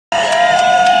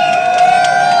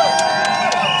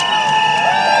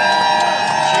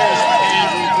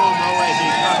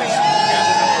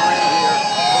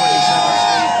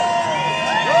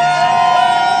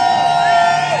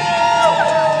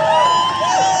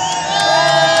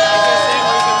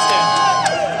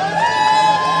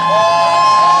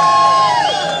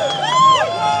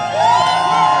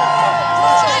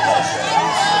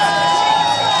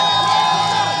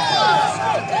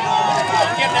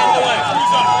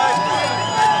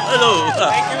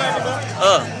Thank you, everybody.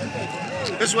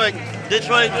 This way. This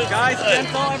way. Guys,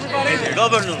 gentle, everybody.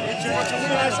 Governor.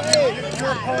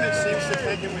 Your opponent seems to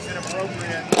think it was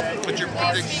inappropriate that your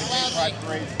pride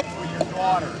parade with your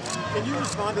daughter. Can you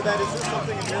respond to that? Is there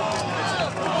something in your opinion that's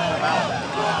inappropriate about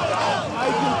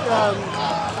that?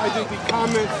 I think the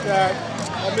comments that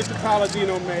Mr.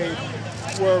 Paldino made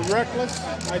were reckless.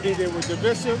 I think they were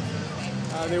divisive.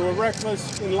 They were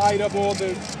reckless in light of all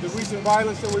the recent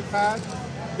violence that we've had.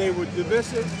 They were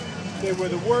divisive. They were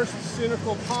the worst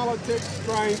cynical politics,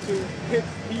 trying to pit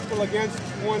people against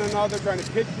one another, trying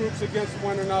to pit groups against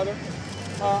one another.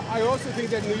 I also think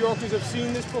that New Yorkers have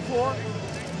seen this before.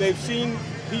 They've seen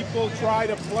people try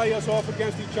to play us off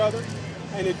against each other,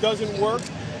 and it doesn't work.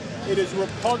 It is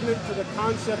repugnant to the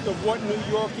concept of what New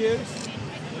York is.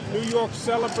 New York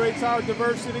celebrates our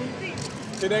diversity.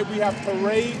 Today we have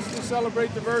parades to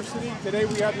celebrate diversity. Today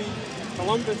we have the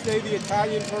Columbus Day, the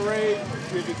Italian parade.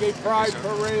 We have the Gay Pride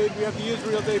parade. We have the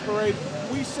Israel Day parade.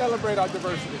 We celebrate our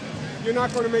diversity. You're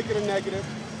not going to make it a negative.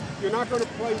 You're not going to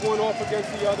play one off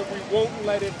against the other. We won't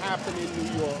let it happen in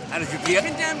New York. How did you feel?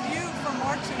 Condemned you for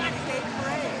marching in the gay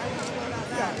parade.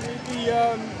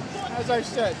 As I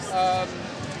said,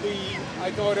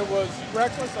 I thought it was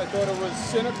reckless. I thought it was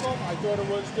cynical. I thought it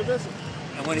was divisive.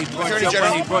 And when he brought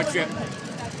you,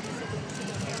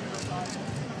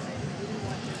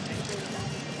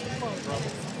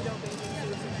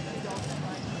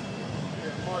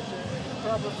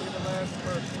 Probably the last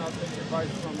person I'll take advice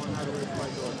from on how to raise my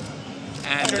daughter.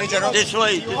 and Attorney General. This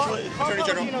way. Carl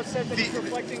Paldino said that he's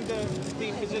reflecting the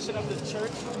position of the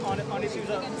church on issues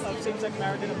of same-sex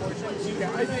marriage and abortion.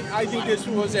 Yeah, I think this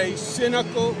was a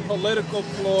cynical political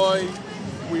ploy.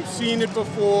 We've seen it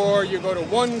before. You go to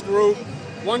one group,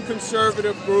 one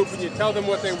conservative group, and you tell them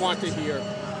what they want to hear.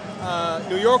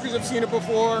 New Yorkers have seen it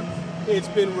before. It's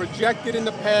been rejected in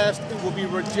the past. It will be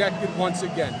rejected once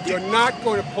again. You're not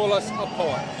going to pull us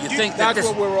apart. you think That's that this,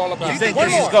 what we're all about. you think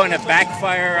this is going to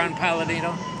backfire on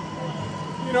Paldino?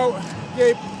 You know,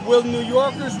 Gabe, will New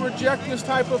Yorkers reject this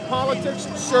type of politics?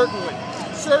 Certainly.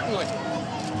 Certainly.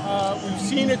 We've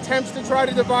seen attempts to try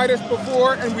to divide us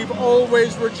before, and we've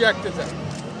always rejected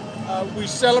them. We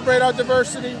celebrate our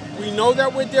diversity. We know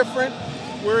that we're different.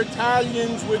 We're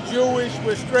Italians, we're Jewish,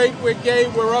 we're straight, we're gay,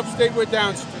 we're upstate, we're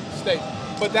downstate.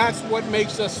 But that's what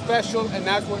makes us special, and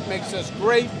that's what makes us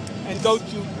great. And don't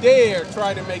you dare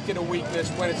try to make it a weakness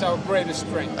when it's our greatest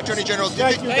strength. Attorney General,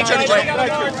 Thank you, guys. Attorney General.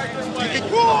 Thank you.